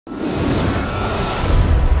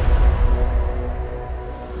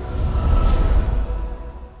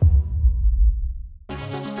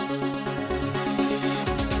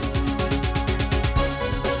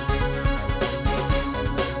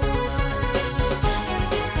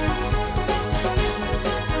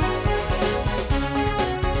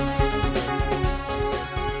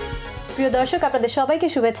প্রিয় দর্শক আপনাদের সবাইকে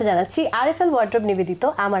শুভেচ্ছা জানাচ্ছি আরএফএল ওয়ার্ড্রব নিবেদিত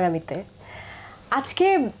আমার আমিতে। আজকে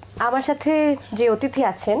আমার সাথে যে অতিথি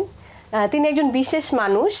আছেন তিনি একজন বিশেষ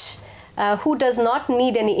মানুষ who does not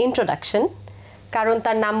need any introduction, কারণ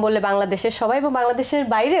তার নাম বললে বাংলাদেশের সবাই এবং বাংলাদেশের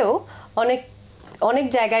বাইরেও অনেক অনেক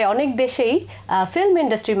জায়গায় অনেক দেশেই ফিল্ম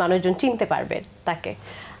ইন্ডাস্ট্রির মানুষজন চিনতে পারবে তাকে।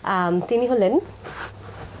 তিনি হলেন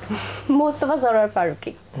মোস্তফা সরওয়ার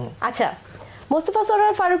ফারুকি। আচ্ছা, মোস্তফা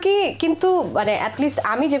সরওয়ার ফারুকি কিন্তু মানে অ্যাটলিস্ট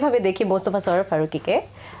আমি যেভাবে দেখি মোস্তফা সরওয়ার ফারুকিকে,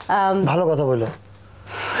 ভালো কথা বলো,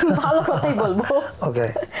 ভালো কথাই বলবো। ওকে,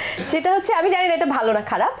 সেটা হচ্ছে আমি জানি না এটা ভালো না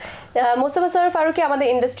খারাপ। মোস্তফা সরওয়ার ফারুকি আমাদের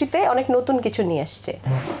ইন্ডাস্ট্রিতে অনেক নতুন কিছু নিয়ে আসছে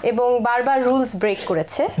এবং বারবার রুলস ব্রেক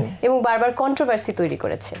করেছে এবং বারবার কন্ট্রোভার্সি তৈরি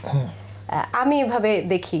করেছে, আমি এভাবে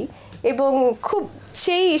দেখি, এবং খুব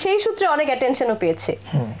সেই সূত্রে অনেক অ্যাটেনশনও পেয়েছে।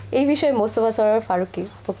 এই বিষয়ে মোস্তফা সরওয়ার ফারুকির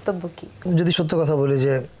বক্তব্য কি? যদি সত্য কথা বলি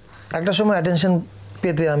যে একটা সময় অ্যাটেনশন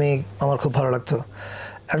পেতে আমার খুব ভালো লাগতো,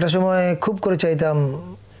 একটা সময় খুব করে চাইতাম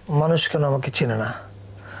মানুষ কেন আমাকে চেনে না,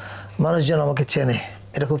 মানুষ যেন আমাকে চেনে,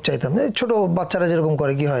 এটা খুব চাইতাম। ছোট বাচ্চারা যেরকম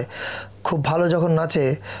করে, কি হয় খুব ভালো যখন নাচে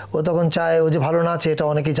ও তখন চায় ও যে ভালো নাচে এটা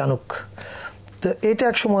অনেকেই জানুক, তো এটা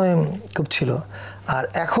এক সময় খুব ছিল। আর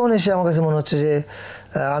এখন এসে আমার কাছে মনে হচ্ছে যে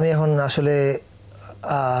আমি এখন আসলে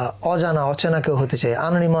অচেনা কেউ হতে চাই,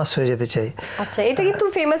 অ্যানোনিমাস হয়ে যেতে চাই। আচ্ছা, এটা কিন্তু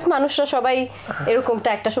ফেমাস মানুষরা সবাই এরকমটা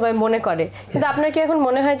একটা সময় মনে করে, কিন্তু আপনার কি এখন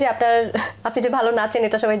মনে হয় যে আপনি যে ভালো নাচেন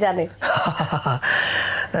এটা সবাই জানে?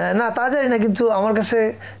 না, তা জানি না, কিন্তু আমার কাছে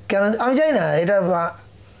কেন আমি জানি না, এটা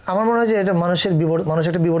আমার মনে হয় যে এটা মানুষ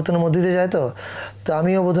একটা বিবর্তনের মধ্যে দিয়ে যায়, তো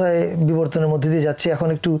আমিও বোধহয় বিবর্তনের মধ্যে দিয়ে যাচ্ছি। এখন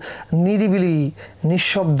একটু নিরিবিলি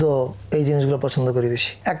নিঃশব্দ এই জিনিসগুলো পছন্দ করি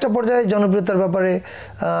বেশি। একটা পর্যায়ে জনপ্রিয়তার ব্যাপারে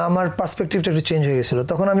আমার পার্সপেক্টিভটা একটু চেঞ্জ হয়ে গেছিলো।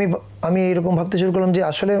 তখন আমি এইরকম ভাবতে শুরু করলাম যে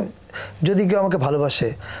আসলে যদি কেউ আমাকে ভালোবাসে,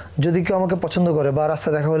 যদি কেউ আমাকে পছন্দ করে বা রাস্তা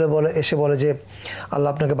দেখা হলে এসে বলে যে আল্লাহ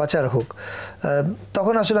আপনাকে বাঁচায় রাখুক,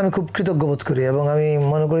 তখন আসলে আমি খুব কৃতজ্ঞ বোধ করি এবং আমি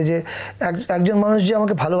মনে করি যে একজন মানুষ যে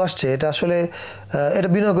আমাকে ভালোবাসছে এটা আসলে এটা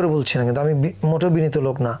বিনয় করে বলছি না, কিন্তু আমি মোটেও বিনীত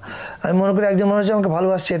লোক না। আমি মনে করি একজন মানুষ যে আমাকে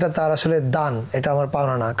ভালোবাসছে এটা তার আসলে দান, এটা আমার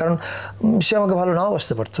পাওনা না, কারণ সে আমাকে ভালো নাও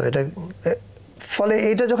বাসতে পারতো। এটা ফলে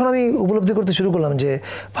এইটা যখন আমি উপলব্ধি করতে শুরু করলাম যে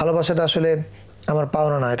ভালোবাসাটা আসলে আমার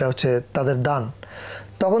পাওনা না, এটা হচ্ছে তাদের দান,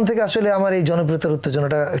 তখন থেকে আসলে আমার এই জনপ্রিয়তার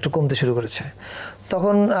উত্তেজনাটা একটু কমতে শুরু করেছে।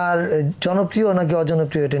 তখন আর জনপ্রিয় নাকি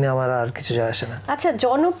অজনপ্রিয় এটা নিয়ে আমার আর কিছু যায় আসে না। আচ্ছা,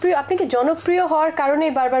 জনপ্রিয়, আপনি কি জনপ্রিয় হওয়ার কারণে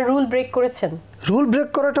বারবার রুল ব্রেক করেছেন? রুল ব্রেক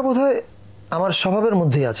করাটা বোধহয় আমার স্বভাবের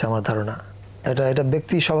মধ্যেই আছে, আমার ধারণা এটা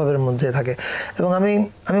ব্যক্তি স্বভাবের মধ্যে থাকে। এবং আমি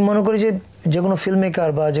মনে করি যে কোনো ফিল্ম মেকার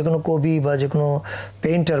বা যে কোনো কবি বা যে কোনো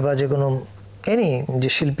পেইন্টার বা যে কোনো যে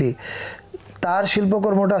শিল্পী, তার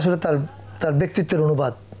শিল্পকর্মটা আসলে তার ব্যক্তিত্বের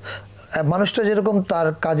অনুবাদ। মানুষটা যেরকম তার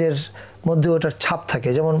কাজের মধ্যে ওটার ছাপ থাকে,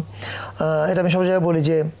 যেমন এটা আমি সব জায়গায় বলি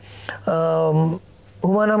যে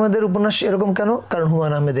হুমায়ুন আহমেদের উপন্যাস এরকম কেন, কারণ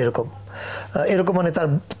হুমায়ুন আহমেদ এরকম মানে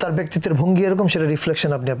তার ব্যক্তিত্বের ভঙ্গি এরকম, সেটা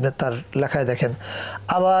রিফ্লেকশন আপনি তার লেখায় দেখেন।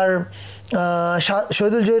 আবার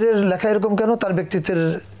শহীদুল জহিরের লেখা এরকম কেন, তার ব্যক্তিত্বের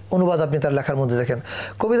অনুবাদ আপনি তার লেখার মধ্যে দেখেন।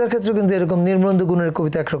 কবিতার ক্ষেত্রে কিন্তু এরকম, নির্মলেন্দু গুণের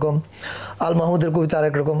কবিতা একরকম, আল মাহমুদের কবিতা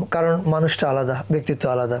আরেক রকম, কারণ মানুষটা আলাদা, ব্যক্তিত্ব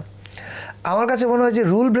আলাদা। আমার কাছে মনে হয় যে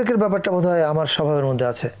রুল ব্রেকের ব্যাপারটা বোধহয় আমার স্বভাবের মধ্যে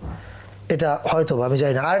আছে, এটা হয়তো আমি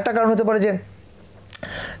জানি না। আরেকটা কারণ হতে পারে যে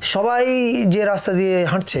সবাই যে রাস্তা দিয়ে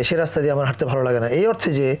হাঁটছে সে রাস্তা দিয়ে আমার হাঁটতে ভালো লাগে না, এই অর্থে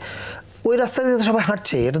যে ওই রাস্তা দিয়ে তো সবাই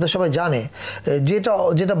হাঁটছে, এটা তো সবাই জানে।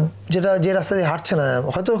 যে রাস্তা দিয়ে হাঁটছে না,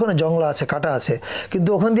 হয়তো ওখানে জঙ্গল আছে, কাটা আছে, কিন্তু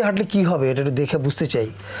ওখান দিয়ে হাঁটলে কী হবে এটা একটু দেখে বুঝতে চাই।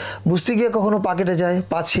 বুঝতে গিয়ে কখনো পা কেটে যায়,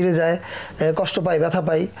 পা ছিঁড়ে যায়, কষ্ট পাই, ব্যথা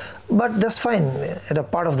পাই, বাট দ্যাটস ফাইন, এটা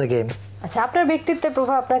পার্ট অফ দ্য গেম। আচ্ছা, আপনার ব্যক্তিত্বের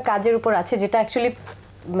প্রভাব আপনার কাজের উপর আছে, যেটা অ্যাকচুয়ালি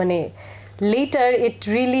মানে letter it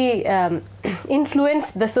really influence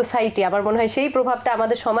the society. আমার মনে হয় সেই প্রভাবটা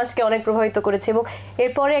আমাদের সমাজকে অনেক প্রভাবিত করেছে এবং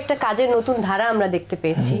এরপরে একটা কাজের নতুন ধারা আমরা দেখতে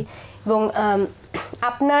পেয়েছি। এবং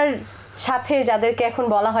আপনার সাথে যাদেরকে এখন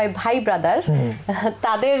বলা হয় ভাই ব্রাদার,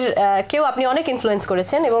 তাদের কেউ আপনি অনেক ইনফ্লুয়েন্স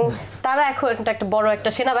করেছেন এবং তারা এখন একটা বড় একটা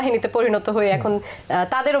সেনাবাহিনীতে পরিণত হয়ে এখন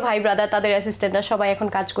তাদেরও ভাই ব্রাদার, তাদের অ্যাসিস্ট্যান্টরা সবাই এখন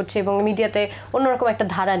কাজ করছে এবং মিডিয়াতে অন্যরকম একটা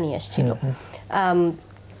ধারা নিয়ে আসছিল।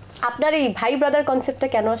 আপনার এই ভাই ব্রাদার কনসেপ্টটা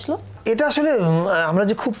কেন আসলো? এটা আসলে আমরা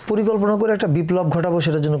যে খুব পরিকল্পনা করে একটা বিপ্লব ঘটাবো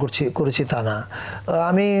সেটার জন্য করেছি তা না।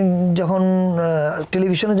 আমি যখন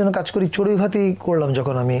টেলিভিশনের জন্য কাজ করি, চড়ুই ভাতি করলাম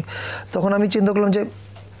তখন আমি চিন্তা করলাম যে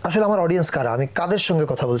আসলে আমার অডিয়েন্স কারা, আমি কাদের সঙ্গে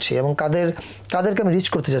কথা বলছি এবং কাদেরকে আমি রিচ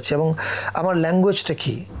করতে যাচ্ছি এবং আমার ল্যাঙ্গুয়েজটা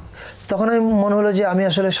কী। তখন আমি মনে হলো যে আমি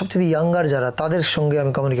আসলে সবচেয়ে ইয়াঙ্গার যারা, তাদের সঙ্গে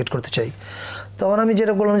আমি কমিউনিকেট করতে চাই। তখন আমি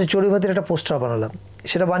যেটা বললাম যে চড়ুই ভাতির একটা পোস্টার বানালাম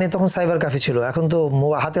সেটা বানিয়ে তখন সাইবার ক্যাফে ছিল, এখন তো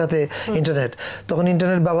হাতে হাতে ইন্টারনেট, তখন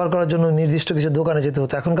ইন্টারনেট ব্যবহার করার জন্য নির্দিষ্ট কিছু দোকানে যেতে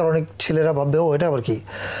হতো, এখনকার অনেক ছেলেরা ভাববে ও এটা আবার কি।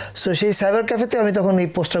 সো সেই সাইবার ক্যাফেতে আমি তখন এই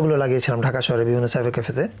পোস্টারগুলো লাগিয়েছিলাম ঢাকা শহরে বিভিন্ন সাইবার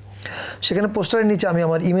ক্যাফেতে। সেখানে পোস্টারের নিচে আমি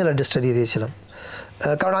আমার ইমেল অ্যাড্রেসটা দিয়ে দিয়েছিলাম,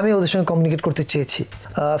 কারণ আমি ওদের সঙ্গে কমিউনিকেট করতে চেয়েছি।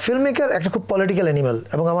 ফিল্ম মেকার একটা খুব পলিটিক্যাল অ্যানিমাল,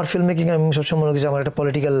 এবং আমার ফিল্ম মেকিং আমি সবসময় মনে করি আমার একটা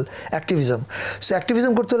পলিটিক্যাল অ্যাক্টিভিজম। সো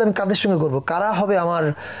অ্যাক্টিভিজম করতে হলে আমি কাদের সঙ্গে করবো, কারা হবে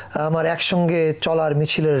আমার একসঙ্গে চলার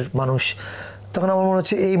মিছিলের মানুষ, তখন আমার মনে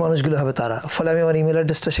হচ্ছে এই মানুষগুলো হবে তারা। ফলে আমি আমার ইমেল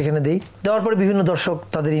অ্যাড্রেসটা সেখানে দিই, দেওয়ার পরে বিভিন্ন দর্শক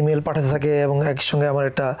তাদের ইমেল পাঠাতে থাকে, এবং একসঙ্গে আমার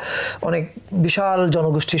একটা অনেক বিশাল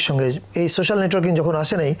জনগোষ্ঠীর সঙ্গে এই সোশ্যাল নেটওয়ার্কিং যখন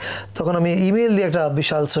আসে নাই, তখন আমি ইমেল দিয়ে একটা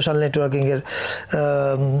বিশাল সোশ্যাল নেটওয়ার্কিংয়ের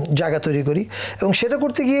জায়গা তৈরি করি। এবং সেটা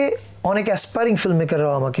করতে গিয়ে অনেক অ্যাসপায়ারিং ফিল্ম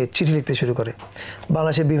মেকাররাও আমাকে চিঠি লিখতে শুরু করে,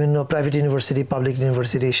 বাংলাদেশের বিভিন্ন প্রাইভেট ইউনিভার্সিটি, পাবলিক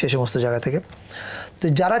ইউনিভার্সিটি, সে সমস্ত জায়গা থেকে। তো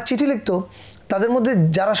যারা চিঠি লিখতো তাদের মধ্যে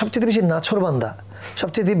যারা সবচেয়ে বেশি নাছোড়বান্দা,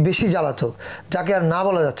 সবচেয়ে বেশি জ্বালাতো, যাকে আর না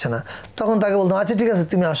বলা যাচ্ছে না, তখন তাকে বলতাম আচ্ছা ঠিক আছে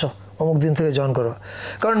তুমি আসো, অমুক দিন থেকে জয়েন করো।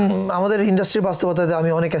 কারণ আমাদের ইন্ডাস্ট্রির বাস্তবতাতে আমি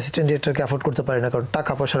অনেক অ্যাসিস্ট্যান্ট ডিরেক্টরকে অ্যাফোর্ড করতে পারি না, কারণ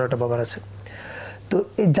টাকা পয়সার একটা ব্যাপার আছে। তো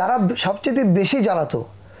যারা সবচেয়ে বেশি জ্বালাতো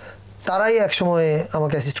তারাই একসময়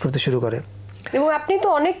আমাকে অ্যাসিস্ট করতে শুরু করে। এবং আপনি তো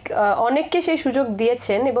অনেককে সেই সুযোগ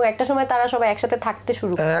দিয়েছেন, এবং একটা সময় তারা সবাই একসাথে থাকতে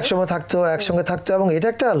শুরু করে, একসঙ্গে থাকতো, এবং এটা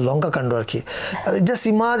একটা লঙ্কা কাণ্ড আর কি। জাস্ট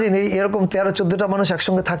ইমাজিন এরকম 13-14টা মানুষ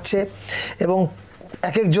একসঙ্গে থাকছে, এবং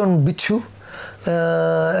এক একজন বিচ্ছু।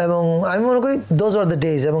 এবং আমি মনে করি দোজ আর দ্য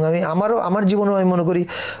ডেজ, এবং আমার জীবনেও আমি মনে করি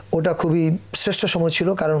ওটা খুবই শ্রেষ্ঠ সময় ছিল,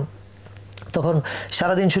 কারণ তখন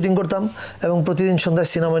সারাদিন শুটিং করতাম, এবং প্রতিদিন সন্ধ্যায়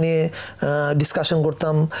সিনেমা নিয়ে ডিসকাশন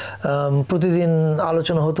করতাম, প্রতিদিন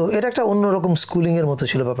আলোচনা হতো। এটা একটা অন্যরকম স্কুলিংয়ের মতো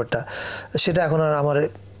ছিল ব্যাপারটা, সেটা এখন আর আমার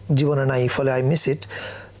জীবনে নাই, ফলে আই মিস ইট।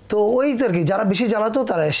 তো ওই তো আর কি, যারা বেশি জ্বালাতো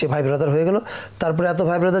তারা এসে ভাই ব্রাদার হয়ে গেল। তারপরে এত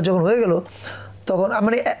ভাই ব্রাদার যখন হয়ে গেল, তখন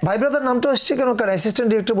মানে ভাই ব্রাদার নামটা আসছে কেন, কারণ অ্যাসিস্ট্যান্ট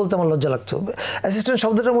ডিরেক্টর বলতে আমার লজ্জা লাগতো। অ্যাসিস্ট্যান্ট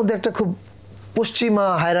শব্দটার মধ্যে একটা খুব পশ্চিমা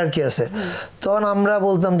হায়ারার্কি আছে, তখন আমরা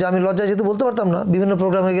বলতাম যে আমি লজ্জা যেহেতু বলতে পারতাম না, বিভিন্ন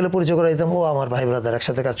প্রোগ্রামে গেলে পরিচয় করাই দিতাম, ও আমার ভাই ব্রাদার,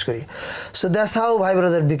 একসাথে কাজ করি। সো দ্যাটস হাউ ভাই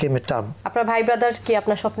ব্রাদার বিকেম এ টার্ম। আপনার ভাই ব্রাদার কি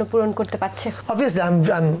আপনার স্বপ্ন পূরণ করতে পারছে? অবভিয়াসলি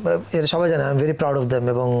এটা সবাই জানে, I am very proud of them.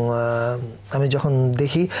 এবং আমি যখন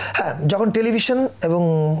দেখি, যখন টেলিভিশন এবং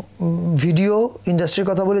ভিডিও ইন্ডাস্ট্রির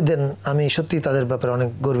কথা বলি, দেন আমি সত্যি তাদের ব্যাপারে অনেক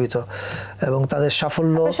গর্বিত, এবং তাদের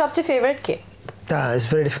সাফল্য। সবচেয়ে favourite K? It's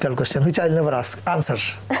a very difficult question, which I'll never answer.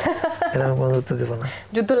 এটা আমি কোনো উত্তর দেব না,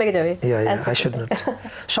 যুদ্ধ লেগে যাবে। I should not.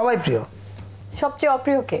 সবাই প্রিয়। সবচেয়ে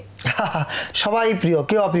অপ্রিয় কে? সবাই প্রিয়,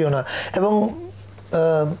 কেউ অপ্রিয় না। এবং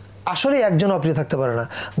আসলে একজন অপ্রিয় থাকতে পারে না।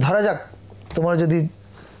 ধরা যাক তোমার যদি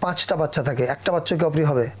 5টা বাচ্চা থাকে, একটা বাচ্চা কি অপ্রিয়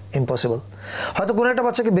হবে? ইম্পসিবল। হয়তো কোনো একটা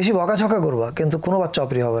বাচ্চাকে বেশি বকাঝকা করবা, কিন্তু কোনো বাচ্চা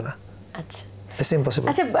অপ্রিয় হবে না। আচ্ছা, ইটস ইম্পসিবল।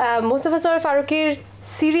 আচ্ছা, মোস্তফা সরওয়ার ফারুকীর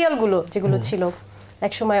সিরিয়ালগুলো যেগুলো ছিল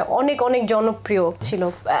এক সময় অনেক অনেক জনপ্রিয় ছিল,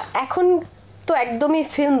 এখন তো একদমই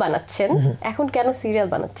ফিল্ম বানাচ্ছেন, এখন কেন সিরিয়াল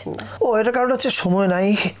বানাচ্ছেন না? এটা কারণ হচ্ছে সময় নাই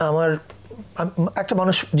আমার। একটা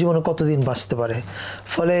মানুষ জীবনে কতদিন বাঁচতে পারে,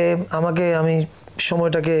 ফলে আমি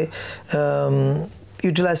সময়টাকে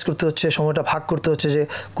ইউটিলাইজ করতে হচ্ছে, সময়টা ভাগ করতে হচ্ছে যে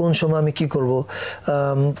কোন সময় আমি কি করব।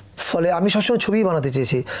 ফলে আমি সবসময় ছবি বানাতে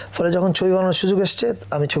চেয়েছি, ফলে যখন ছবি বানানোর সুযোগ এসছে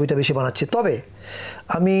আমি ছবিটা বেশি বানাচ্ছি। তবে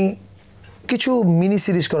আমি কিছু মিনি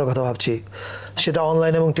সিরিজ করার কথা ভাবছি, সেটা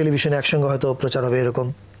অনলাইন এবং টেলিভিশনে একসঙ্গে হয়তো প্রচার হবে, এরকম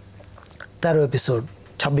 13 এপিসোড,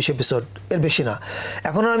 26 এপিসোড, এর বেশি না।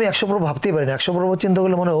 এখন আর আমি 100 পর্ব ভাবতেই পারি না। 100 পর্ব চিন্তা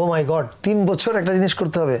করলে মনে হয় ও মাই গড, 3 বছর একটা জিনিস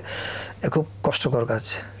করতে হবে, খুব কষ্টকর কাজ।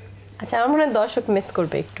 আচ্ছা, আমার মনে হয় দর্শক মিস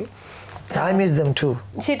করবে একটু। I miss them too.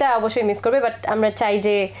 সেটা অবশ্যই মিস করবে, বাট আমরা চাই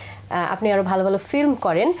যে আপনি আরো ভালো ভালো ফিল্ম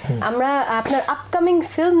করেন। আমরা আপনার আপকামিং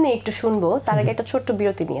ফিল্ম নিয়ে একটু শুনবো, তার আগে একটা ছোট্ট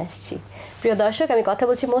বিরতি নিয়ে আসছি। প্রিয় দর্শক, আমি কথা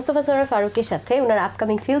বলছি মোস্তফা সরওয়ার ফারুকীর সাথে, ওনার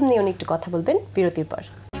আপকামিং ফিল্ম নিয়ে উনি একটু কথা বলবেন বিরতির পর।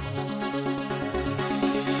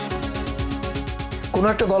 কোনো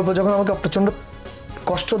একটা গল্প যখন আমাকে প্রচণ্ড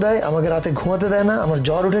কষ্ট দেয়, আমাকে রাতে ঘুমাতে দেয় না, আমার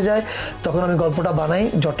জ্বর উঠে যায়, তখন আমি গল্পটা বানাই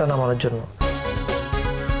জ্বরটা নামানোর জন্য।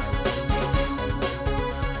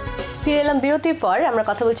 ফিরে এলাম বিরতির পর, আমরা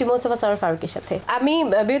কথা বলছি মোস্তফা সরওয়ার ফারুকীর সাথে। আমি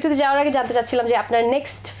বিরতিতে যাওয়ার আগে জানতে চাচ্ছিলাম যে আপনার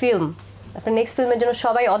নেক্সট ফিল্মের জন্য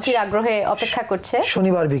সবাই অধীর আগ্রহে অপেক্ষা করছে।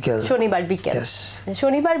 শনিবার বিকেল।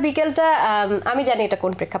 শনিবার বিকেলটা আমি জানি এটা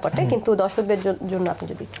কোন প্রেক্ষাপটে, কিন্তু দর্শকদের জন্য আপনি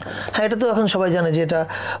যদি। হ্যাঁ, এটা তো এখন সবাই জানে যে এটা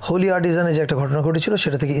হোলি আর্টিজানে যে একটা ঘটনা ঘটেছিল,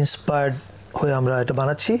 সেটা থেকে ইন্সপায়ার্ড হয়ে আমরা এটা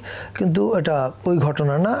বানাচ্ছি, কিন্তু এটা ওই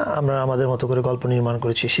ঘটনা না, আমরা আমাদের মতো করে গল্প নির্মাণ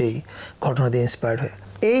করেছি সেই ঘটনা দিয়ে ইন্সপায়ার্ড হয়ে।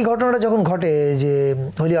 এই ঘটনাটা যখন ঘটে, যে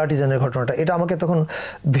হোলি আর্টিজানের ঘটনাটা, এটা আমাকে তখন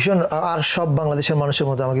ভীষণ, আর সব বাংলাদেশের মানুষের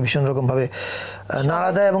মতো আমাকে ভীষণ রকমভাবে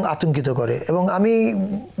নাড়া দেয় এবং আতঙ্কিত করে। এবং আমি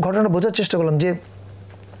ঘটনাটা বোঝার চেষ্টা করলাম যে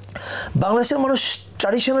বাংলাদেশের মানুষ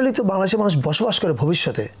ট্র্যাডিশনালি তো বাংলাদেশের মানুষ বসবাস করে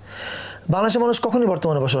ভবিষ্যতে। বাংলাদেশের মানুষ কখনই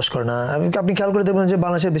বর্তমানে বসবাস করে না। আপনি খেয়াল করে দেখবেন যে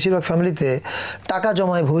বাংলাদেশের বেশিরভাগ ফ্যামিলিতে টাকা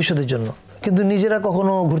জমায় ভবিষ্যতের জন্য, কিন্তু নিজেরা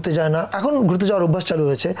কখনো ঘুরতে যায় না। এখন ঘুরতে যাওয়ার অভ্যাস চালু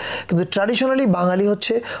হয়েছে, কিন্তু ট্র্যাডিশনালি বাঙালি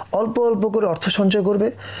হচ্ছে অল্প অল্প করে অর্থ সঞ্চয় করবে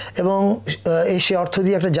এবং সে অর্থ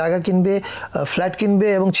দিয়ে একটা জায়গা কিনবে, ফ্ল্যাট কিনবে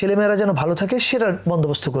এবং ছেলেমেয়েরা যেন ভালো থাকে সেটার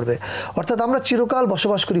বন্দোবস্ত করবে। অর্থাৎ আমরা চিরকাল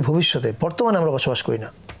বসবাস করি ভবিষ্যতে, বর্তমানে আমরা বসবাস করি না।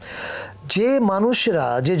 যে মানুষেরা,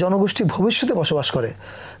 যে জনগোষ্ঠী ভবিষ্যতে বসবাস করে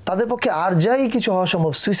তাদের পক্ষে আর যাই কিছু হওয়া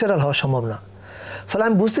সম্ভব, সুইসাইডাল হওয়া সম্ভব না। ফলে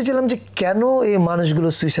আমি বুঝতে চাইলাম যে কেন এই মানুষগুলো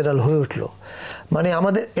সুইসাইডাল হয়ে উঠলো। মানে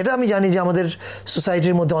আমাদের এটা আমি জানি যে আমাদের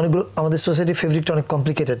সোসাইটির মধ্যে অনেকগুলো, আমাদের সোসাইটির ফেব্রিকটা অনেক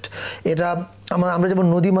কমপ্লিকেটেড। এটা আমরা যেমন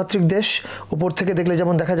নদীমাতৃক দেশ, উপর থেকে দেখলে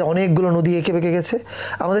যেমন দেখা যায় অনেকগুলো নদী এঁকে বেঁকে গেছে,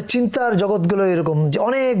 আমাদের চিন্তার জগৎগুলো এরকম যে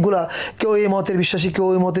অনেকগুলা, কেউ এই মতের বিশ্বাসী, কেউ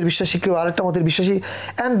ওই মতের বিশ্বাসী, কেউ আরেকটা মতের বিশ্বাসী,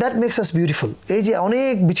 and that makes us beautiful. এই যে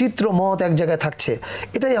অনেক বিচিত্র মত এক জায়গায় থাকছে,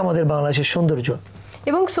 এটাই আমাদের বাংলাদেশের সৌন্দর্য।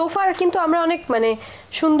 এবং সোফার কিন্তু আমরা অনেক মানে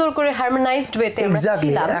সুন্দর করে হারমোনাইজড ওয়েতে আমরা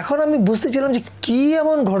ছিলাম। এখন আমি বুঝতেছিলাম যে কি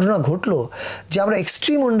এমন ঘটনা ঘটলো যে আমরা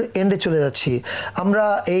এক্সট্রিম এন্ডে চলে যাচ্ছি। আমরা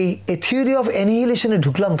এই থিওরি অফ অ্যানিহিলেশনে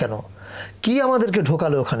ঢুকলাম কেন, কি আমাদেরকে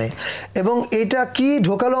ঢোকালো ওখানে, এবং এটা কি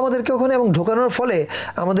ঢোকালো আমাদেরকে ওখানে, এবং ঢোকানোর ফলে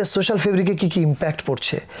আমাদের সোশ্যাল ফেব্রিকে কি কি ইম্প্যাক্ট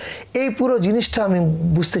পড়ছে, এই পুরো জিনিসটা আমি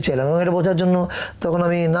বুঝতে চাইলাম। এবং এটা বোঝার জন্য তখন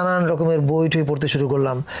আমি নানান রকমের বই টই পড়তে শুরু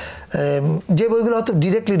করলাম, যে বইগুলো হয়তো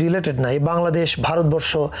ডিরেক্টলি রিলেটেড না। এই বাংলাদেশ,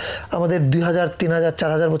 ভারতবর্ষ, আমাদের 2000, 3000,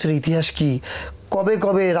 4000 বছরের ইতিহাস কি, কবে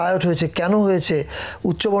কবে রায়ট হয়েছে, কেন হয়েছে,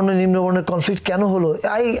 উচ্চবর্ণ নিম্নবর্ণের কনফ্লিক্ট কেন হলো,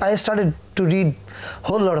 I started to read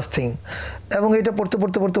whole lot of thing. এবং এটা পড়তে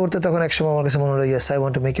পড়তে পড়তে পড়তে তখন একসময় আমার কাছে মনে হলো, yes, I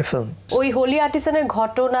want to make a film. ওই হোলি আর্টিসানের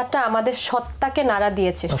ঘটনাটা আমাদের সত্তাকে নাড়া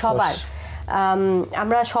দিয়েছে সবার।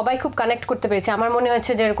 আমরা সবাই খুব কানেক্ট করতে পেরেছি। আমার মনে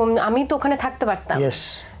হয়েছে যেরকম আমি তো ওখানে থাকতে পারতাম,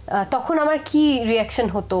 তখন আমার কি রিঅ্যাকশন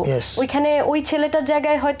হতো ওইখানে, ওই ছেলেটার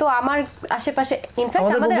জায়গায় হয়তো আমার আশেপাশে, ইনফ্যাক্ট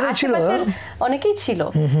আমাদের আশেপাশের অনেকেই ছিল,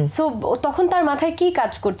 সো তখন তার মাথায় কি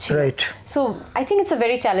কাজ করছিল। So I think it's a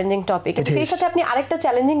very challenging topic. সেই সাথে আপনি আরেকটা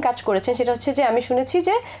চ্যালেঞ্জিং কাজ করেছেন, সেটা হচ্ছে যে আমি শুনেছি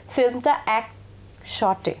যে ফিল্মটা এক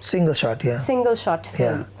শটে, সিঙ্গল শট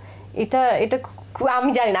ফিল্ম। এটা আমি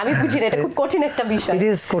জানি না, আমি বুঝি না, এটা খুব কঠিন একটা বিষয়। ইট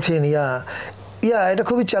ইজ কঠিন, এটা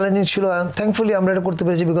খুবই চ্যালেঞ্জিং ছিল। থ্যাঙ্কফুলি আমরা এটা করতে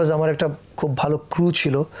পেরেছি বিকজ আমার একটা খুব ভালো ক্রু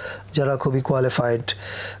ছিল যারা খুবই কোয়ালিফাইড।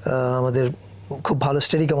 আমাদের খুব ভালো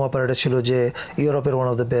স্টেডিকাম অপারেটর ছিল যে ইউরোপের ওয়ান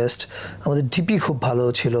অফ দ্য বেস্ট। আমাদের ডিপি খুব ভালো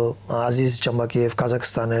ছিল, আজিজ জাম্বাকিয়েভ,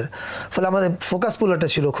 কাজাকস্তানের। ফলে আমাদের ফোকাস পুলারটা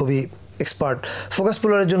ছিল খুবই এক্সপার্ট। ফোকাস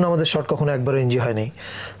পুলারের জন্য আমাদের শট কখনো একবারও এনজয় হয়নি।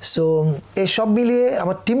 সো এই সব মিলিয়ে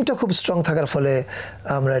আমার টিমটা খুব স্ট্রং থাকার ফলে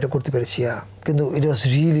আমরা এটা করতে পেরেছি। কিন্তু ইট ওয়াজ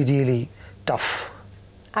রিয়েলি রিয়েলি টাফ।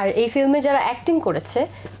 আর এই ফিল্মে যারা অ্যাক্টিং করেছে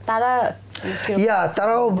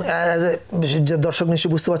তারাও দর্শক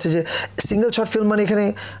নিশ্চয়ই বুঝতে পারছে যে সিঙ্গেল শট ফিল্ম মানে এখানে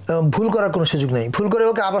ভুল করার কোনো সুযোগ নেই। ভুল করে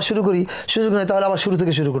ওকে আবার শুরু করি, সুযোগ নেই, তাহলে আবার শুরু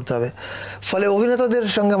থেকে শুরু করতে হবে। ফলে অভিনেতাদের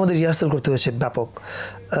সঙ্গে আমাদের রিহার্সাল করতে হয়েছে ব্যাপক।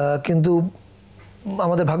 কিন্তু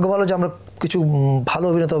আমাদের ভাগ্য ভালো যে আমরা কিছু ভালো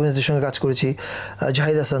অভিনেত্রীর সঙ্গে কাজ করেছি।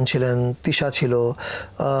 জাহিদ হাসান ছিলেন, তিশা ছিল,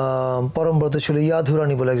 পরমব্রত ছিল,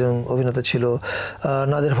 ইয়াধুরানি বলে একজন অভিনেতা ছিল,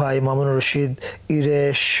 নাদের ভাই, মামুনুর রশিদ,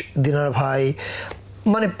 ইরেশ, দিনার ভাই,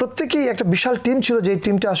 মানে প্রত্যেকেই একটা বিশাল টিম ছিল, যে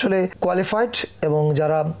টিমটা আসলে কোয়ালিফাইড এবং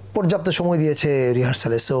যারা পর্যাপ্ত সময় দিয়েছে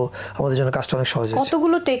রিহার্সালে। সো আমাদের জন্য কাজটা অনেক সহজ হয়েছে।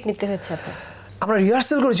 কতগুলো টেক নিতে হয়েছে আপনার? আমরা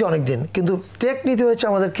রিহার্সাল করেছি অনেক দিন, কিন্তু টেক নিতে হয়েছে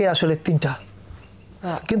আমাদেরকে আসলে 3টা।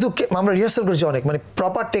 কিন্তু আমরা রিহার্সাল করেছি অনেক, মানে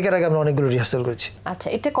প্রপার টেকের আগে আমরা অনেকগুলো রিহার্সাল করেছি। আচ্ছা,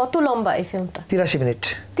 এটা কত লম্বা এই ফিল্মটা? 83 মিনিট।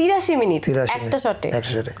 83 মিনিট একটা শটে?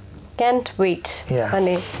 একটা শটে। ক্যান্ট ওয়েট,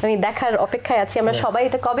 মানে আমি দেখার অপেক্ষায় আছি। আমরা সবাই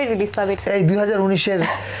এটা কবে রিলিজ পাবে? এই 2019-এর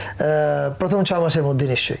প্রথম 6 মাসের মধ্যে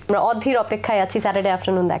নিশ্চয়ই। আমরা অধীর অপেক্ষায় আছি স্যাটারডে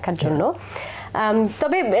আফটারনুন দেখার জন্য।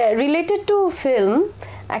 তবে রিলেটেড টু ফিল্ম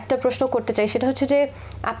একটা প্রশ্ন করতে চাই, সেটা হচ্ছে যে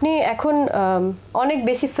আপনি এখন অনেক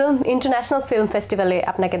বেশি ফিল্ম, ইন্টারন্যাশনাল ফিল্ম ফেস্টিভ্যালে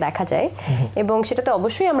আপনাকে দেখা যায়, এবং সেটাতে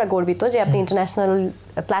অবশ্যই আমরা গর্বিত যে আপনি ইন্টারন্যাশনাল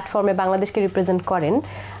প্ল্যাটফর্মে বাংলাদেশকে রিপ্রেজেন্ট করেন।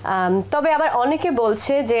 তবে আবার অনেকে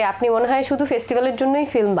বলছে যে আপনি মনে হয় শুধু ফেস্টিভ্যালের জন্যই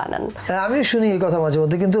ফিল্ম বানান। আমি শুনি এই কথা মাঝে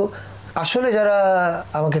মধ্যে, কিন্তু আসলে যারা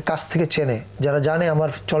আমাকে কাছ থেকে চেনে, যারা জানে আমার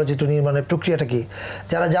চলচ্চিত্র নির্মাণের প্রক্রিয়াটা কি,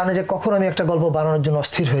 যারা জানে যে কখন আমি একটা গল্প বানানোর জন্য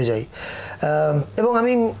অস্থির হয়ে যাই,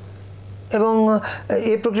 এবং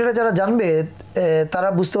এই প্রক্রিয়াটা যারা জানবে তারা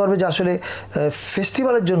বুঝতে পারবে যে আসলে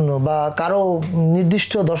ফেস্টিভ্যালের জন্য বা কারো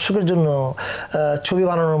নির্দিষ্ট দর্শকের জন্য ছবি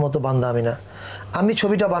বানানোর মতো বান্দা আমি না। আমি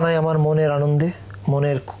ছবিটা বানাই আমার মনের আনন্দে,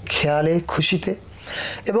 মনের খেয়ালে, খুশিতে,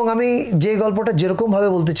 এবং আমি যে গল্পটা যেরকমভাবে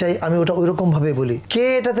বলতে চাই আমি ওটা ওইরকমভাবে বলি। কে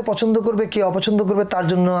এটাতে পছন্দ করবে, কে অপছন্দ করবে, তার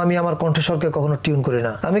জন্য আমি আমার কণ্ঠস্বরকে কখনো টিউন করি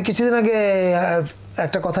না। আমি কিছুদিন আগে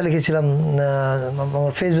একটা কথা লিখেছিলাম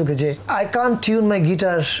আমার ফেসবুকে যে I can't tune my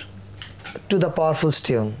guitar to the powerful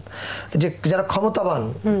tune, যে যারা ক্ষমতাবান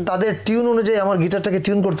তাদের টিউন অনুযায়ী আমার গিটারটাকে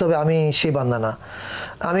টিউন করতে হবে, আমি সেই বান্দা না।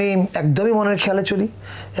 আমি একদমই মনের খেয়ালে চলি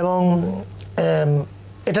এবং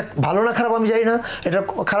এটা ভালো না খারাপ আমি জানি না, এটা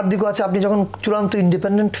খারাপ দিকও আছে। আপনি যখন চূড়ান্ত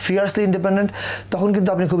ইন্ডিপেন্ডেন্ট, ফিয়ার্সলি ইন্ডিপেন্ডেন্ট, তখন কিন্তু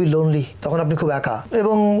আপনি খুবই লোনলি, তখন আপনি খুব একা।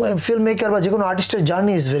 এবং ফিল্ম মেকার বা যে কোনো আর্টিস্টের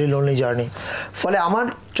journey is very lonely journey. ফলে আমার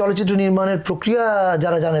চলচ্চিত্র নির্মাণের প্রক্রিয়া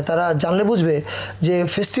যারা জানে তারা জানলে বুঝবে যে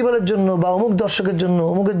ফেস্টিভ্যালের জন্য বা অমুক দর্শকের জন্য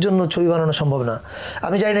অমুকের জন্য ছবি বানানো সম্ভব না।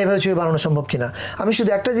 আমি জানি না এভাবে ছবি বানানো সম্ভব কিনা। আমি শুধু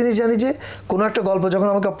একটা জিনিস জানি যে কোনো একটা গল্প যখন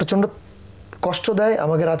আমাকে প্রচণ্ড কষ্ট দেয়,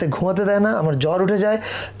 আমাকে রাতে ঘুমাতে দেয় না, আমার জ্বর উঠে যায়,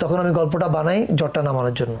 তখন আমি গল্পটা বানাই জ্বরটা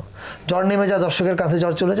নামানোর জন্য। জ্বর নেমে যায়, দর্শকের কাছে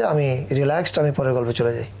জ্বর চলে যায়, আমি রিল্যাক্সড, আমি পরের গল্পে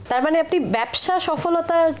চলে যাই। তার মানে আপনি ব্যবসা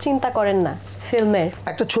সফলতার চিন্তা করেন না ফিল্মের?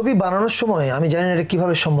 একটা ছবি বানানোর সময় আমি জানি না এটা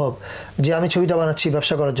কীভাবে সম্ভব যে আমি ছবিটা বানাচ্ছি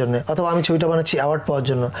ব্যবসা করার জন্য, অথবা আমি ছবিটা বানাচ্ছি অ্যাওয়ার্ড পাওয়ার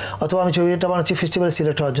জন্য, অথবা আমি ছবিটা বানাচ্ছি ফেস্টিভ্যালে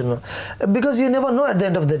সিলেক্ট হওয়ার জন্য। Because you never know at the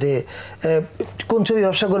end of the day কোন ছবি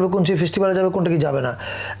ব্যবসা করবে, কোন ছবি ফেস্টিভ্যালে যাবে, কোনটা কি যাবে না।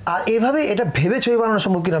 আর এইভাবে এটা ভেবে ছবি বানানো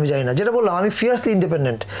সম্ভব কিনা আমি জানি না। যেটা বললাম, আমি ফিয়ার্সলি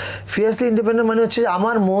ইন্ডিপেন্ডেন্ট। ফিয়ার্সলি ইন্ডিপেন্ডেন্ট মানে হচ্ছে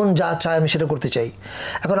আমার মন যা চায় আমি সেটা করতে চাই।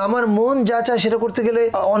 এখন আমার মন যা চায় সেটা করতে গেলে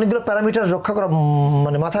অনেকগুলো প্যারামিটার রক্ষা করা,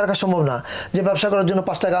 মানে মাথায় রাখা সম্ভব না। যে ব্যবসা করার জন্য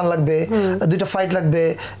 5টা গান লাগবে, 2টা ফাইট লাগবে,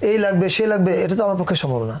 এই লাগবে সে লাগবে, এটা তো আমার পক্ষে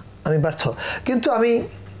সম্ভব না, আমি ব্যর্থ। কিন্তু আমি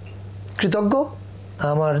কৃতজ্ঞ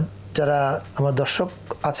আমার যারা আমার দর্শক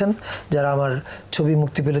আছেন, যারা আমার ছবি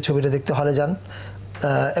মুক্তি পেলে ছবিটা দেখতে হলে যান,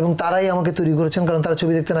 এবং তারাই আমাকে তৈরি করেছেন, কারণ তারা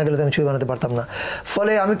ছবি দেখতে না গেলে তো আমি ছবি বানাতে পারতাম না।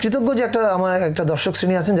 ফলে আমি কৃতজ্ঞ যে আমার একটা দর্শক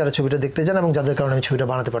শ্রেণী আছেন যারা ছবিটা দেখতে যান এবং যাদের কারণে আমি ছবিটা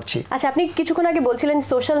বানাতে পারছি। আচ্ছা, আপনি কিছুক্ষণ আগে বলছিলেন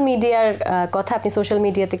সোশ্যাল মিডিয়ার কথা, আপনি সোশ্যাল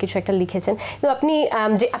মিডিয়াতে কিছু একটা লিখেছেন। তো আপনি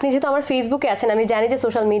যেহেতু আমার ফেসবুকে আছেন, আমি জানি যে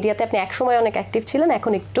সোশ্যাল মিডিয়াতে আপনি একসময় অনেক অ্যাক্টিভ ছিলেন,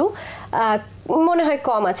 এখন একটু মনে হয়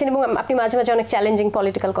কম আছেন, এবং আপনি মাঝে মাঝে অনেক চ্যালেঞ্জিং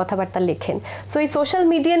পলিটিক্যাল কথাবার্তা লেখেন। সো এই সোশ্যাল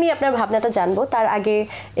মিডিয়া নিয়ে আপনার ভাবনাটা জানবো, তার আগে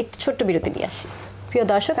একটু ছোট্ট বিরতি নিয়ে আসি। প্রিয়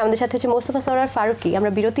দর্শক, আমাদের সাথে হচ্ছে মোস্তফা সরওয়ার ফারুকি।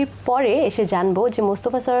 আমরা বিরতির পরে এসে জানবো যে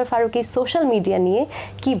মোস্তফা সরওয়ার ফারুকি সোশ্যাল মিডিয়া নিয়ে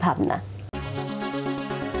কি ভাবনা।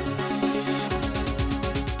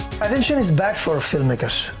 Attention is bad for film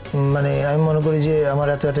maker. মানে আমি মনে করি যে আমার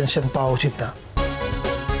এত অ্যাটেনশন পাওয়া উচিত না।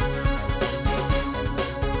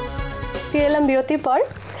 ফিরে এলাম বিরতির পর।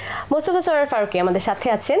 মোস্তফা সরওয়ার ফারুকি আমাদের সাথে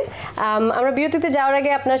আছেন। আমরা বিরতিতে যাওয়ার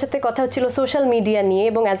আগে আপনার সাথে কথা হচ্ছিল সোশ্যাল মিডিয়া নিয়ে,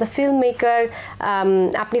 এবং অ্যাজ আ ফিল্ম মেকার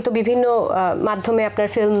আপনি তো বিভিন্ন মাধ্যমে আপনার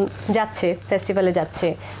ফিল্ম যাচ্ছে, ফেস্টিভ্যালে যাচ্ছে,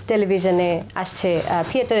 টেলিভিশনে আসছে,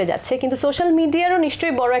 থিয়েটারে যাচ্ছে, কিন্তু সোশ্যাল মিডিয়ারও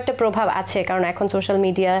নিশ্চয়ই বড় একটা প্রভাব আছে, কারণ এখন সোশ্যাল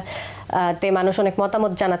মিডিয়াতে মানুষ অনেক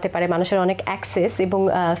মতামত জানাতে পারে, মানুষের অনেক অ্যাক্সেস, এবং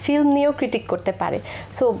ফিল্ম নিয়েও ক্রিটিক করতে পারে।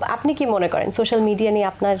 সো আপনি কি মনে করেন সোশ্যাল মিডিয়া নিয়ে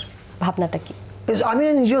আপনার ভাবনাটা কি? আমি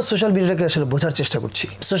নিজেও সোশ্যাল মিডিয়াকে আসলে বোঝার চেষ্টা করছি।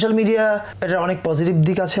 সোশ্যাল মিডিয়া এটার অনেক পজিটিভ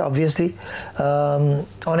দিক আছে, অবভিয়াসলি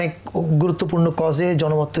অনেক গুরুত্বপূর্ণ কজে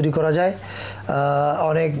জনমত তৈরি করা যায়,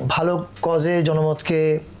 অনেক ভালো কজে জনমতকে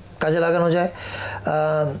কাজে লাগানো যায়,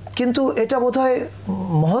 কিন্তু এটা বোধহয়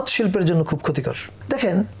মহৎ শিল্পের জন্য খুব ক্ষতিকর।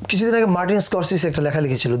 দেখেন, কিছুদিন আগে মার্টিন স্করসিস একটা লেখা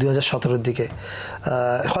লিখেছিল 2017-র দিকে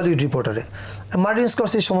হলিউড রিপোর্টারে। মার্টিন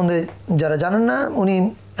স্করসিস সম্বন্ধে যারা জানেন না, উনি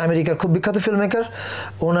আমেরিকার খুব বিখ্যাত ফিল্ম মেকার।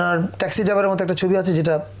 ওনার ট্যাক্সি ড্রাইভারের মতো একটা ছবি আছে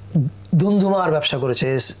যেটা ধুমধুমার ব্যবসা করেছে,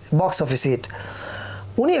 বক্স অফিস হিট।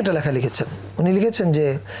 উনি একটা লেখা লিখেছেন, উনি লিখেছেন যে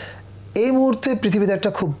এই মুহূর্তে পৃথিবীতে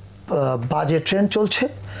একটা খুব বাজে ট্রেন্ড চলছে,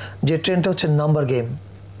 যে ট্রেন্ডটা হচ্ছে number game.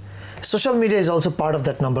 Social media is also part of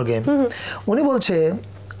that number game. উনি বলছে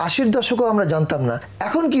 80-র দশকেও আমরা জানতাম না,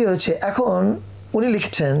 এখন কি হয়েছে, এখন উনি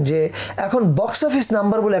লিখছেন যে এখন বক্স অফিস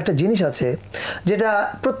নাম্বার বলে একটা জিনিস আছে, যেটা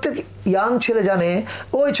প্রত্যেক ইয়াং ছেলে জানে,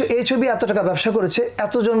 এই ছবি এত টাকা ব্যবসা করেছে,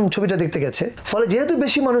 এতজন ছবিটা দেখতে গেছে, ফলে যেহেতু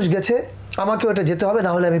বেশি মানুষ গেছে আমাকে ওটা যেতে হবে,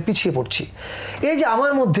 না হলে আমি পিছিয়ে পড়ছি। এই যে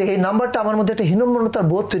আমার মধ্যে এই নাম্বারটা আমার মধ্যে একটা হীনম্মন্যতার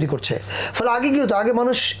বোধ তৈরি করছে। ফলে আগে কি হতো, আগে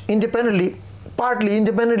মানুষ পার্টলি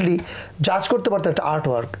ইন্ডিপেন্ডেন্টলি জাজ করতে পারতো একটা আর্ট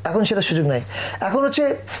ওয়ার্ক, এখন সেটা সুযোগ নাই। এখন হচ্ছে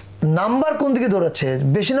নাম্বার কোন দিকে দৌড়াচ্ছে,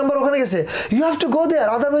 বেশি নাম্বার ওখানে গেছে, you have to go there,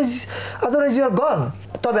 otherwise you আর গন।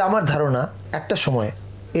 তবে আমার ধারণা একটা সময়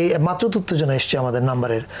এই মাত্রাতিরিক্ত উত্তেজনা এসছে আমাদের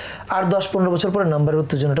নাম্বারের, আর 10-15 বছর পরে নাম্বারের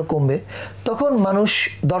উত্তেজনাটা কমবে, তখন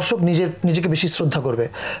দর্শক নিজেকে বেশি শ্রদ্ধা করবে।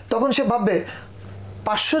 তখন সে ভাববে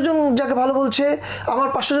 500 জন যাকে ভালো বলছে, আমার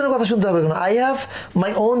 500 জনের কথা শুনতে হবে কেন? I have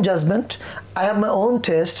my own judgement, I have my own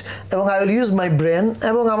test, এবং I will use my brain,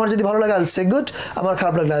 এবং আমার যদি ভালো লাগে আই উইল সে গুড, আমার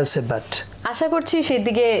খারাপ লাগলে আই উইল সে ব্যাড। আশা করছি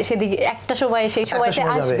সেদিকে একটা সময়, সেই সময়টা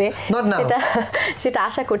আসবে, সেটা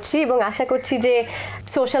আশা করছি, এবং আশা করছি যে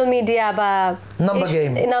সোশ্যাল মিডিয়া বা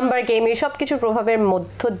নাম্বার গেম এই সব কিছুর প্রভাবের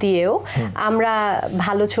মধ্য দিয়েও আমরা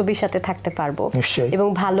ভালো ছবির সাথে থাকতে পারবো এবং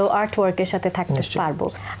ভালো আর্ট ওয়ার্কের সাথে থাকতে পারবো।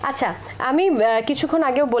 আচ্ছা, আমি কিছুক্ষণ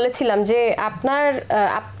আগেও বলেছিলাম যে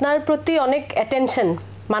আপনার প্রতি অনেক অ্যাটেনশন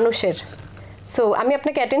মানুষের, সো আমি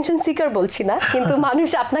আপনাকে অ্যাটেনশন সিকার বলছি না, কিন্তু মানুষ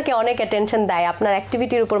আপনাকে অনেক অ্যাটেনশন দেয়, আপনার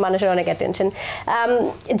অ্যাক্টিভিটির উপর মানুষের অনেক অ্যাটেনশন,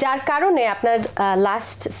 যার কারণে আপনার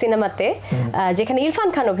লাস্ট সিনেমাতে যেখানে ইরফান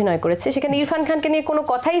খান অভিনয় করেছে সেখানে ইরফান খানকে নিয়ে কোনো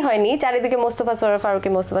কথাই হয়নি, চারিদিকে মোস্তফা সরওয়ার ফারুকি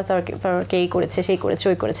এই করেছে সেই করেছে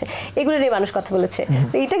ওই করেছে, এগুলো নিয়ে মানুষ কথা বলেছে।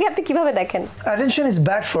 তো এটাকে আপনি কিভাবে দেখেন? Attention is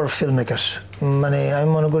bad for film makers. মানে আমি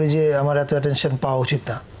মনে করি যে আমার এত অ্যাটেনশন পাওয়া উচিত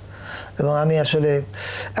না। এবং আমি আসলে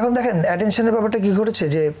এখন দেখেন অ্যাটেনশনের ব্যাপারটা কী ঘটেছে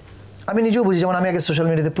যে আমি নিজেও বুঝি, যেমন আমি আগে সোশ্যাল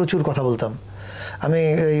মিডিয়াতে প্রচুর কথা বলতাম। আমি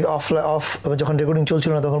এই অফ যখন রেকর্ডিং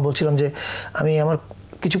চলছিল না তখন বলছিলাম যে আমি আমার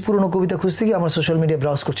কিছু পুরনো কবিতা খুঁজতে গিয়ে আমার সোশ্যাল মিডিয়া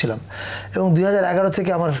ব্রাউজ করছিলাম এবং 2011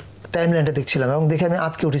 থেকে আমার টাইম লাইনটা দেখছিলাম এবং দেখে আমি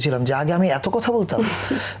আটকে উঠেছিলাম যে আগে আমি এত কথা বলতাম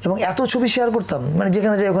এবং এত ছবি শেয়ার করতাম, মানে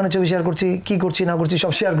যেখানে যাই ওখানে ছবি শেয়ার করছি, কী করছি না করছি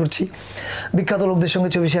সব শেয়ার করছি, বিখ্যাত লোকদের সঙ্গে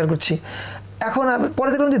ছবি শেয়ার করছি। এখন পরে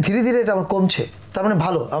দেখলাম যে ধীরে ধীরে এটা আমার কমছে, তার মানে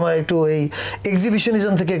ভালো, আমার একটু এই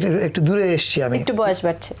এক্সিবিশনিজম থেকে একটু দূরে এসেছি আমি, একটু বয়স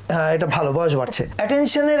বাড়ছে। হ্যাঁ, এটা ভালো, বয়স বাড়ছে।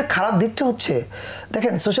 অ্যাটেনশনের খারাপ দিকটা হচ্ছে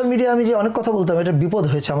দেখেন সোশ্যাল মিডিয়া আমি যে অনেক কথা বলতাম, এটা বিপদ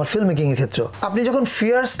হয়েছে আমার ফিল্ম মেকিংয়ের ক্ষেত্রে। আপনি যখন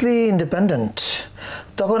ফিয়ার্সলি ইন্ডিপেন্ডেন্ট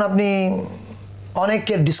তখন আপনি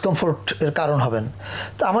অনেকের ডিসকমফোর্টের কারণ হবেন।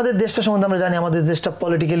 তো আমাদের দেশটা সম্বন্ধে আমরা জানি, আমাদের দেশটা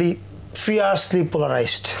পলিটিক্যালি ফিয়ার্সলি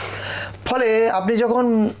পোলারাইজড। ফলে আপনি যখন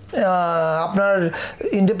আপনার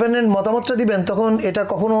ইন্ডিপেন্ডেন্ট মতামতটা দিবেন তখন এটা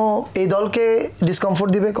কখনো এই দলকে ডিসকমফোর্ট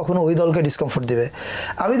দিবে, কখনো ওই দলকে ডিসকমফোর্ট দিবে।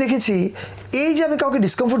 আমি দেখেছি এই যে আমি কাউকে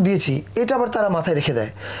ডিসকমফোর্ট দিয়েছি এটা আবার তারা মাথায় রেখে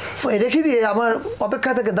দেয়, রেখে দিয়ে আমার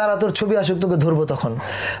অপেক্ষা থেকে দাঁড়া তোর ছবি আসুক তোকে ধরবো তখন।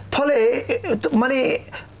 ফলে মানে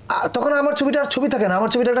তখন আমার ছবিটা আর ছবি থাকে না, আমার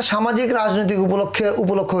ছবিটা একটা সামাজিক রাজনৈতিক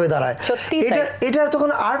উপলক্ষ হয়ে দাঁড়ায়। এটা তখন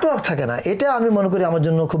আর্ট ওয়ার্ক থাকে না। এটা আমি মনে করি আমার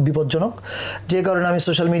জন্য খুব বিপজ্জনক, যে কারণে আমি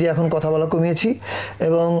সোশ্যাল মিডিয়া এখন কথা বলা কমিয়েছি।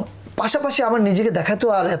 এবং পাশাপাশি আমার নিজেকে দেখাতেও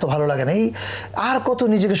আর এত ভালো লাগে না, এই আর কত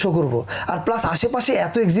নিজেকে শো করবো। আর প্লাস আশেপাশে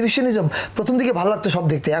এত এক্সিবিশনিজম, প্রথম দিকে ভালো লাগতো সব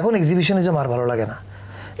দেখতে, এখন এক্সিবিশনিজম আর ভালো লাগে না,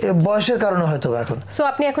 বয়সের কারণে হয়তো এখন। সো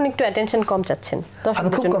আপনি এখন একটু অ্যাটেনশন কম চাচ্ছেন? আমি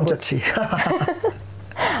খুব কম চাচ্ছি।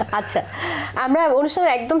 আচ্ছা, আমরা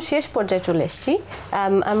অনুষ্ঠানের একদম শেষ পর্যায়ে চলে এসেছি।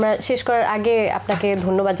 আমরা শেষ করার আগে আপনাকে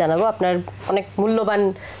ধন্যবাদ জানাবো আপনার অনেক মূল্যবান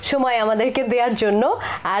সময় আমাদেরকে দেওয়ার জন্য।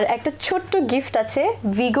 আর একটা ছোট্ট গিফট আছে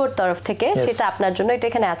ভিগোর তরফ থেকে, সেটা আপনার জন্য, এটা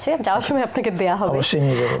এখানে আছে, যাওয়ার সময় আপনাকে দেওয়া হবে। অবশ্যই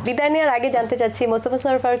নিয়ে যাব। বিদায় নেওয়ার আগে জানতে চাচ্ছি মোস্তফা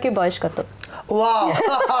সরওয়ার ফারুকির বয়স কত? Wow,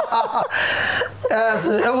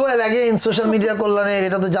 well again social media কল্যাণে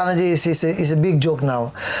এটা তো জানে যে ইটস এ বিগ জোক নাও।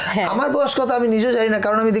 আমার বয়স কত আমি নিজেও জানি না,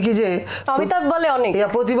 কারণ আমি দেখি যে অমিতাভ বলে অনেক,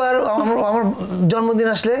 প্রতিবার আমার জন্মদিন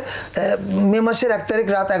আসলে মে মাসের 1 তারিখ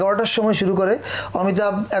রাত 11টার সময় শুরু করে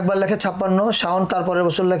অমিতাভ একবার লেখে 56, শাওন তারপরের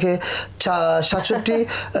বছর লেখে 67,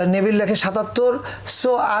 নেভিল লেখে 77। সো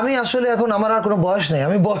আমি আসলে এখন আমার আর কোনো বয়স নেই,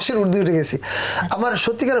 আমি বয়সের ঊর্ধ্বে উঠে গেছি। আমার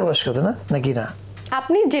সত্যিকারের বয়স কত না নাকি না?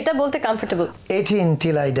 আপনি যেটা বলতে comfortable. 18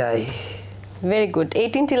 till I die। Very good,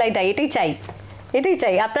 18 till I die, এটাই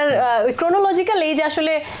চাই। আপনার ক্রোনোলজিক্যাল এজ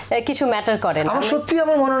আসলে কিছু ম্যাটার করে না। আমার সত্যি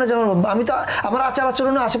আমার মনে হয় যেমন আমি তো আমার আচার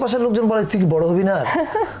আচরণে আশেপাশের লোকজন বলে তুই কি বড় হবি না।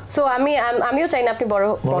 সো আমিও চাই না আপনি বড়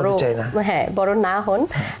হ্যাঁ বড় না হন।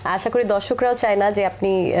 আশা করি দর্শকরাও চায় না যে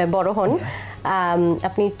আপনি বড় হন।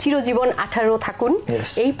 আপনি চিরজীবন 18 থাকুন,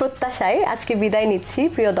 এই প্রত্যাশায় আজকে বিদায় নিচ্ছি।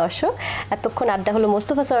 প্রিয় দর্শক, এতক্ষণ আড্ডা হলো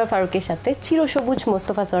মোস্তফা সরওয়ার ফারুকির সাথে, চিরসবুজ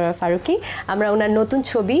মোস্তফা সরওয়ার ফারুকি। আমরা ওনার নতুন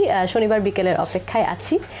ছবি শনিবার বিকেলের অপেক্ষায়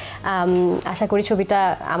আছি। আশা করি ছবিটা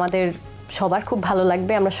আমাদের সবার খুব ভালো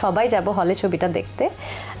লাগবে, আমরা সবাই যাব হলে ছবিটা দেখতে।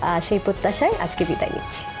 সেই প্রত্যাশায় আজকে বিদায়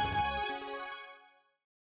নিচ্ছি।